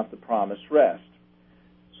that was not the promised rest.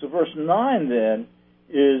 So verse 9 then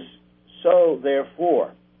is, so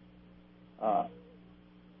therefore,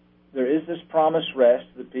 there is this promised rest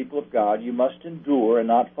to the people of God. You must endure and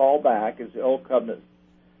not fall back, as the Old Covenant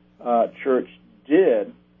church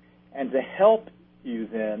did. And to help you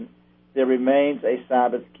then, there remains a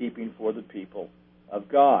Sabbath keeping for the people of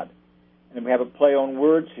God. And we have a play on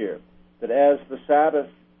words here, that as the Sabbath,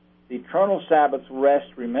 the eternal Sabbath rest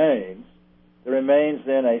remains, there remains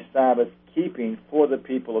then a Sabbath keeping for the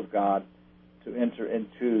people of God to enter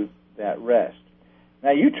into that rest.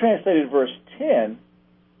 Now, you translated verse 10.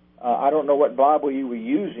 I don't know what Bible you were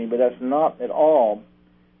using, but that's not at all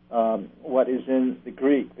what is in the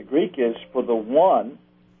Greek. The Greek is, for the one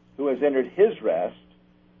who has entered his rest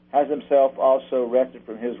has himself also rested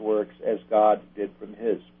from his works as God did from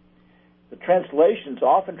his. The translations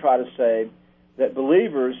often try to say that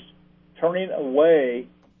believers turning away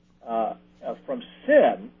from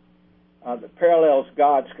sin that parallels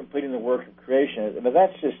God's completing the work of creation, but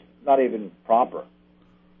that's just not even proper.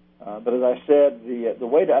 But as I said, the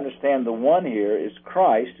way to understand the one here is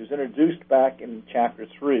Christ, who's introduced back in chapter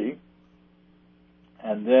 3,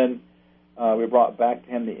 and then we're brought back to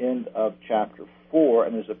him the end of chapter 4,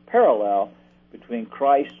 and there's a parallel between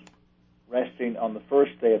Christ resting on the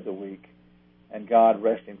first day of the week and God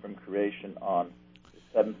resting from creation on the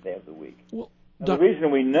seventh day of the week. Well, the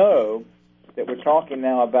reason we know that we're talking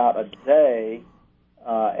now about a day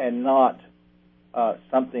and not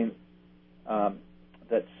something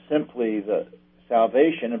that's simply the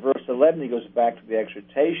salvation. In verse 11, he goes back to the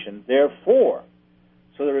exhortation, therefore,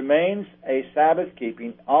 so there remains a Sabbath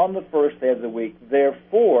keeping on the first day of the week.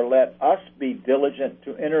 Therefore, let us be diligent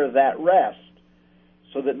to enter that rest,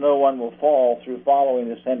 so that no one will fall through following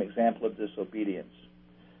the same example of disobedience.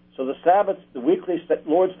 So the Sabbath, the weekly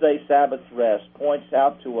Lord's Day Sabbath rest points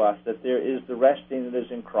out to us that there is the resting that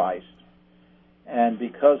is in Christ. And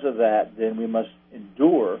because of that, then we must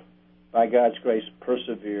endure, by God's grace,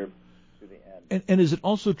 persevere to the end. And is it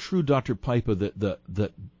also true, Dr. Pipa,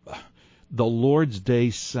 that the Lord's Day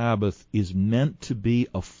Sabbath is meant to be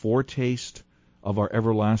a foretaste of our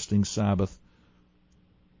everlasting Sabbath?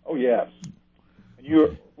 Oh, yes. You,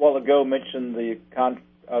 a while ago, mentioned the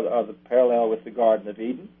parallel with the Garden of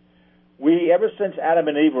Eden. We, ever since Adam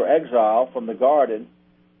and Eve were exiled from the garden,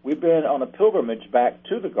 we've been on a pilgrimage back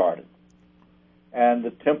to the garden. And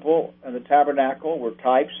the temple and the tabernacle were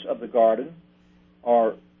types of the garden,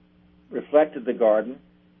 or reflected the garden,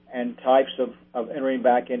 and types of entering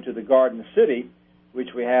back into the garden city, which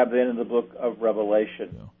we have then in the book of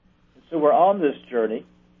Revelation. Yeah. So we're on this journey,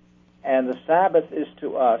 and the Sabbath is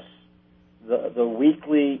to us the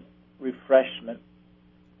weekly refreshment,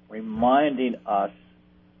 reminding us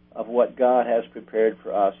of what God has prepared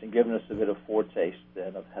for us and given us a bit of foretaste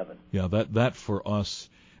then of heaven. Yeah, that for us,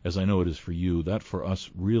 as I know it is for you, that for us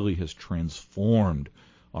really has transformed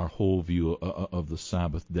our whole view of the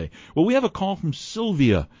Sabbath day. Well, we have a call from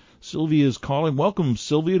Sylvia. Sylvia is calling. Welcome,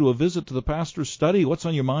 Sylvia, to a visit to the Pastor's Study. What's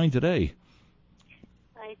on your mind today?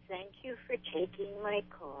 I thank you for taking my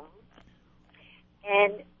call.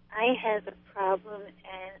 And I have a problem,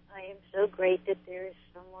 and I am so great that there is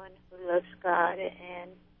someone who loves God,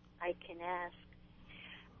 and I can ask.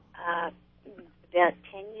 About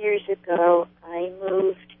 10 years ago, I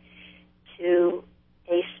moved to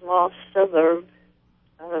a small suburb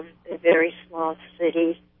of a very small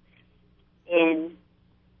city in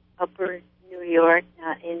upper New York,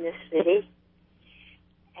 not in the city.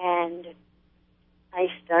 And I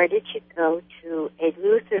started to go to a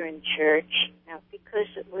Lutheran church, not because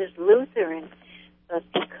it was Lutheran, but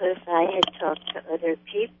because I had talked to other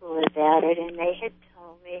people about it, and they had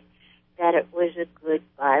told me that it was a good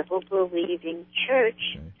Bible-believing church.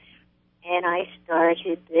 Okay. And I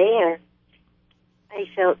started there. I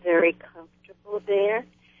felt very comfortable there,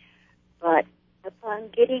 but upon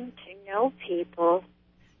getting to know people,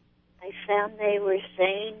 I found they were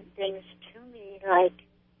saying things to me like,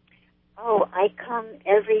 oh, I come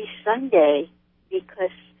every Sunday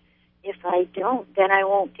because if I don't, then I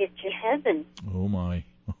won't get to heaven. Oh, my.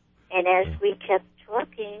 And as we kept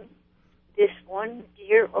talking, this one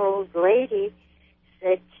dear old lady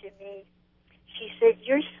said to me, she said,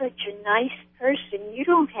 "You're such a nice person. You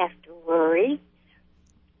don't have to worry."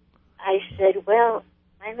 I said, "Well,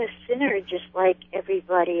 I'm a sinner just like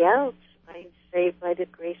everybody else. I'm saved by the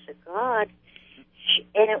grace of God."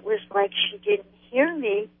 And it was like she didn't hear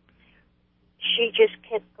me. She just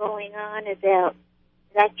kept going on about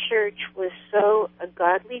that church was so a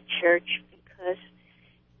godly church because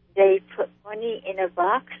they put money in a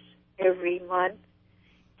box every month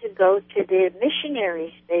to go to the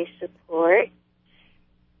missionaries they support.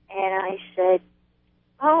 And I said,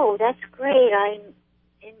 "Oh, that's great. I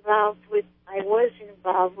was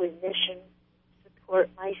involved with mission support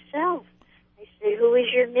myself." I said, "Who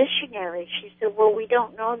is your missionary?" She said, "Well, we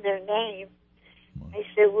don't know their name." I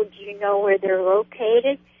said, "Well, do you know where they're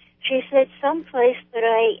located?" She said, "Someplace, but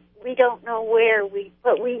we don't know where.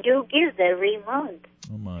 But we do give every month."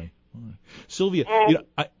 Oh, my. Sylvia,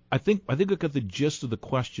 I think I got the gist of the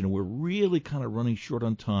question. We're really kind of running short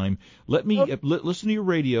on time. Let me listen to your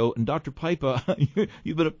radio. And Dr. Pipa,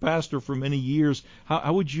 you've been a pastor for many years.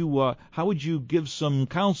 How would you give some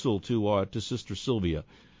counsel to Sister Sylvia?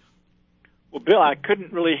 Well, Bill, I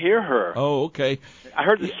couldn't really hear her. Oh, okay. I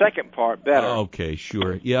heard the second part better. Okay,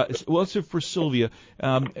 sure. Yeah. Well, so for Sylvia,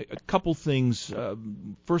 a couple things.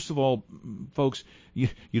 First of all, folks, you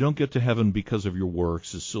don't get to heaven because of your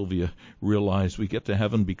works, as Sylvia realized. We get to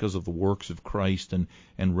heaven because of the works of Christ and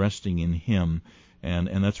resting in Him, and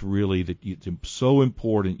that's really it's so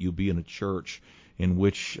important. You be in a church in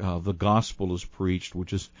which the gospel is preached,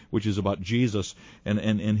 which is about Jesus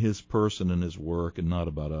and His person and His work, and not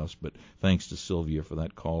about us. But thanks to Sylvia for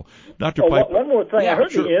that call, Dr. Piper. One more thing, I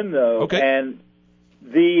heard the end though, okay. And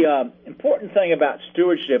the important thing about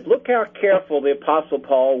stewardship. Look how careful the Apostle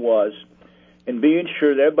Paul was in being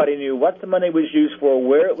sure that everybody knew what the money was used for,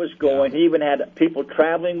 where it was going. He even had people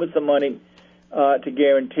traveling with the money to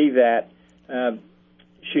guarantee that.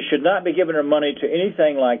 She should not be giving her money to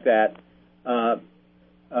anything like that.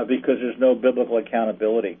 Because there's no biblical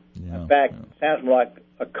accountability. In fact, it sounds more like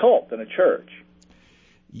a cult than a church.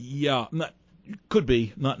 Yeah, could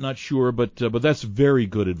be. Not sure, but that's very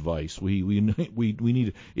good advice. We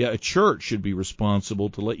need. A church should be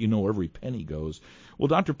responsible to let you know every penny goes. Well,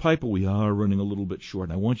 Dr. Piper, we are running a little bit short,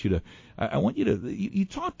 and I want you to. You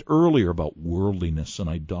talked earlier about worldliness and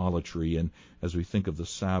idolatry, and as we think of the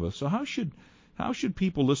Sabbath, so how should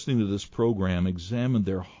people listening to this program examine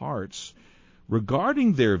their hearts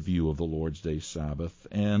regarding their view of the Lord's Day Sabbath,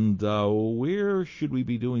 and where should we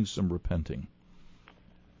be doing some repenting?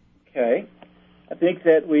 Okay. I think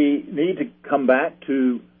that we need to come back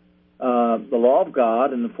to the law of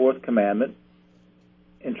God and the fourth commandment,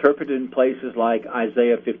 interpreted in places like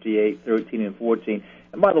Isaiah 58:13 and 14.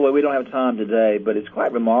 And by the way, we don't have time today, but it's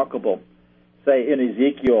quite remarkable. Say in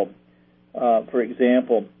Ezekiel, for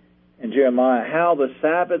example, and Jeremiah, how the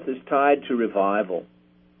Sabbath is tied to revival.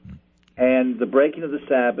 And the breaking of the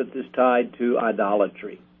Sabbath is tied to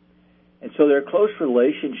idolatry. And so there are close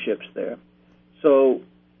relationships there. So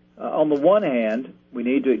on the one hand, we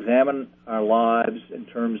need to examine our lives in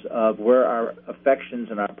terms of where our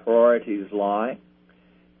affections and our priorities lie,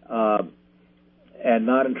 and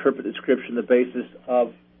not interpret the Scripture on the basis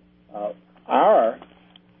of our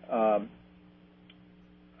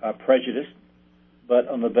prejudice, but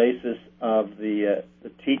on the basis of the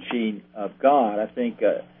teaching of God. I think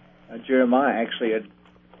Jeremiah actually,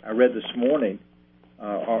 I read this morning,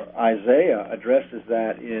 or Isaiah addresses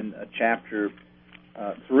that in chapter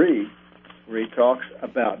 3, where he talks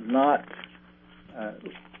about not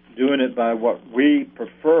doing it by what we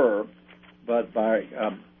prefer, but by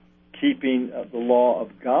keeping the law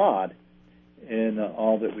of God in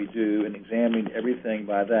all that we do and examining everything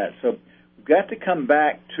by that. So we've got to come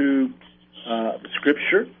back to the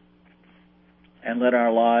Scripture and let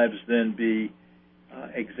our lives then be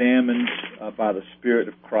examined by the Spirit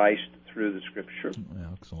of Christ through the Scripture. Yeah,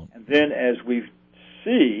 excellent. And then as we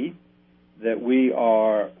see that we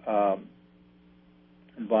are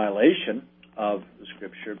in violation of the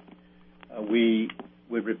Scripture, we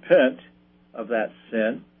would repent of that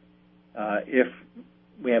sin. If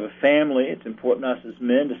we have a family, it's important to us as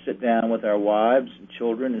men to sit down with our wives and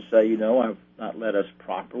children and say, I've not led us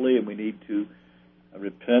properly, and we need to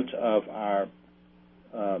repent of our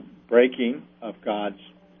breaking of God's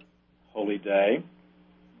holy day,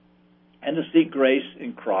 and to seek grace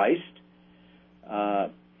in Christ,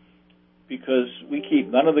 because we keep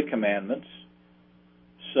none of the commandments,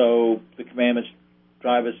 so the commandments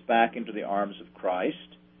drive us back into the arms of Christ.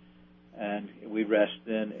 and we rest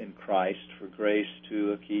then in Christ for grace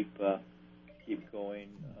to keep going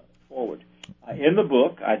forward. In the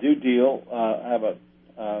book, I do have a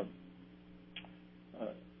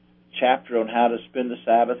chapter on how to spend the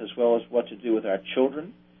Sabbath, as well as what to do with our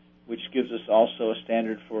children, which gives us also a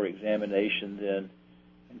standard for examination then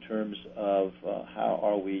in terms of how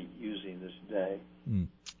are we using this day.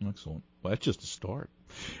 Excellent. Well, that's just a start.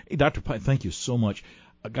 Hey, Dr. Pipa, thank you so much.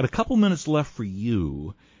 I've got a couple minutes left for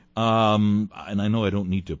you, and I know I don't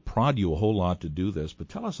need to prod you a whole lot to do this, but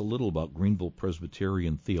tell us a little about Greenville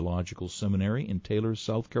Presbyterian Theological Seminary in Taylor,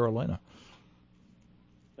 South Carolina.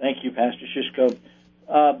 Thank you, Pastor Shishko.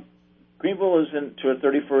 Greenville is into her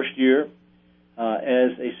 31st year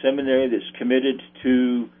as a seminary that's committed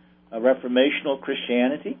to reformational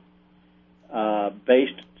Christianity,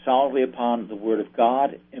 based solidly upon the Word of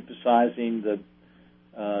God, emphasizing the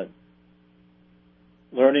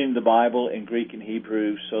learning the Bible in Greek and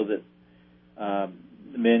Hebrew so that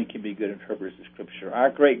the men can be good interpreters of Scripture.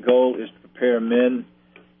 Our great goal is to prepare men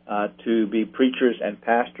to be preachers and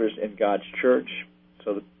pastors in God's church,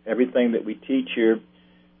 so that everything that we teach here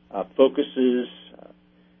focuses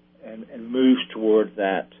and moves toward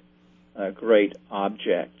that great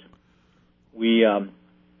object. We have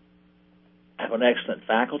an excellent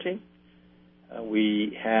faculty.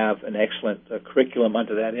 We have an excellent curriculum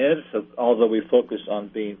under that end. So although we focus on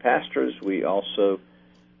being pastors, we also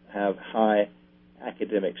have high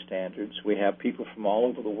academic standards. We have people from all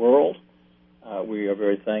over the world. We are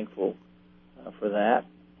very thankful for that.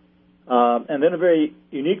 And then a very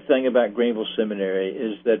unique thing about Greenville Seminary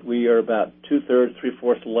is that we are about 2/3,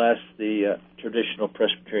 3/4 less the traditional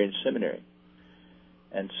Presbyterian seminary.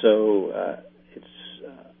 And so it's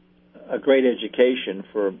a great education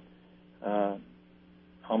for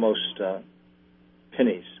almost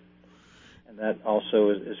pennies. And that also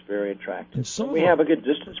is very attractive. And we have a good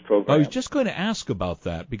distance program. I was just going to ask about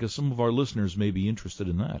that because some of our listeners may be interested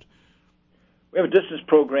in that. We have a distance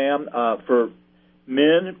program for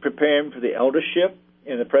men preparing for the eldership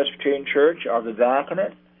in the Presbyterian Church or the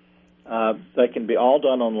diaconate. They can be all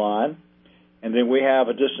done online. And then we have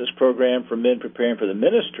a distance program for men preparing for the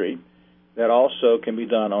ministry that also can be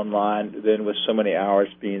done online, then with so many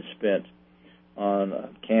hours being spent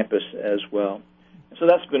on campus as well. And so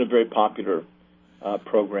that's been a very popular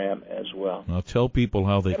program as well. Now tell people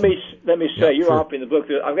how they Let me say, you're offering the book.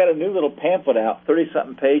 I've got a new little pamphlet out,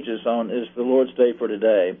 30-something pages on is the Lord's Day for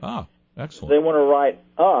Today. Ah, excellent. They want to write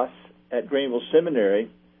us at Greenville Seminary,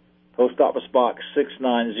 Post Office Box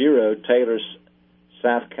 690, Taylor,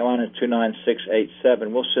 South Carolina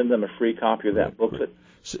 29687. We'll send them a free copy of that booklet.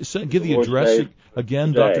 Give the address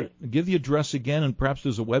again, Doctor. Give the address again, and perhaps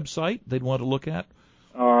there's a website they'd want to look at.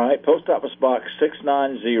 All right, Post Office Box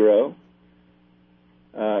 690,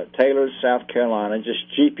 Taylor, South Carolina, just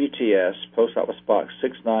GPTS, Post Office Box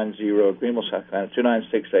 690, Greenville, South Carolina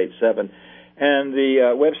 29687. And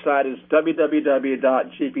the website is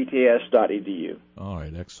www.gpts.edu. All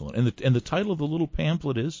right, excellent. And the title of the little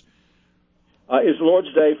pamphlet is? Is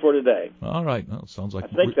Lord's Day for Today. All right. Well, sounds like I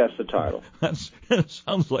think that's the title. That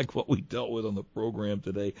sounds like what we dealt with on the program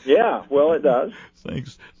today. Yeah, well, it does.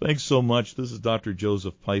 Thanks so much. This is Dr.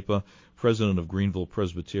 Joseph Pipa, president of Greenville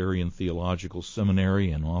Presbyterian Theological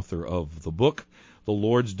Seminary and author of the book, The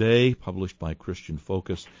Lord's Day, published by Christian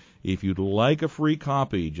Focus. If you'd like a free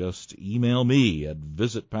copy, just email me at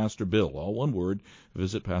visitpastorbill, all one word,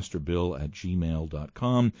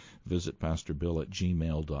 visitpastorbill@gmail.com,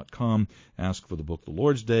 visitpastorbill@gmail.com. Ask for the book, The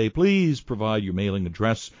Lord's Day. Please provide your mailing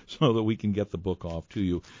address so that we can get the book off to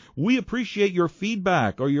you. We appreciate your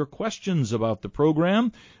feedback or your questions about the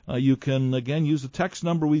program. You can, again, use the text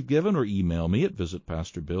number we've given or email me at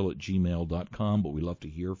visitpastorbill@gmail.com, but we love to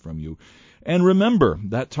hear from you. And remember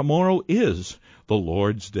that tomorrow is the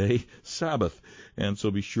Lord's Day Sabbath, and so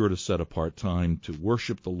be sure to set apart time to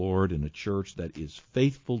worship the Lord in a church that is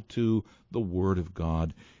faithful to the Word of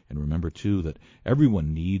God. And remember, too, that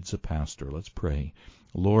everyone needs a pastor. Let's pray.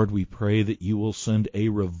 Lord, we pray that you will send a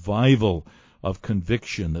revival of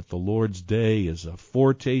conviction that the Lord's Day is a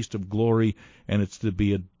foretaste of glory, and it's to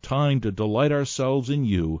be a time to delight ourselves in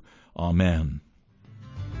you. Amen.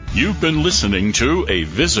 You've been listening to A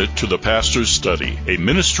Visit to the Pastor's Study, a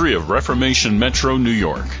ministry of Reformation Metro, New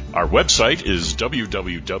York. Our website is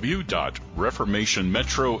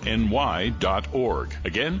www.reformationmetrony.org.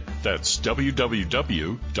 Again, that's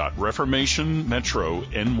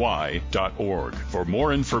www.reformationmetrony.org. For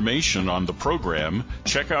more information on the program,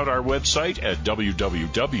 check out our website at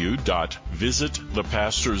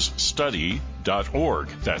www.visitthepastorsstudy.org.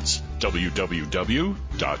 That's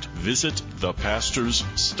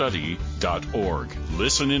www.visitthepastorsstudy.org.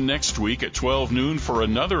 Listen in next week at 12 noon for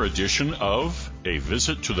another edition of A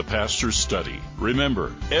Visit to the Pastor's Study.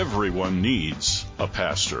 Remember, everyone needs a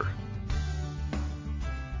pastor.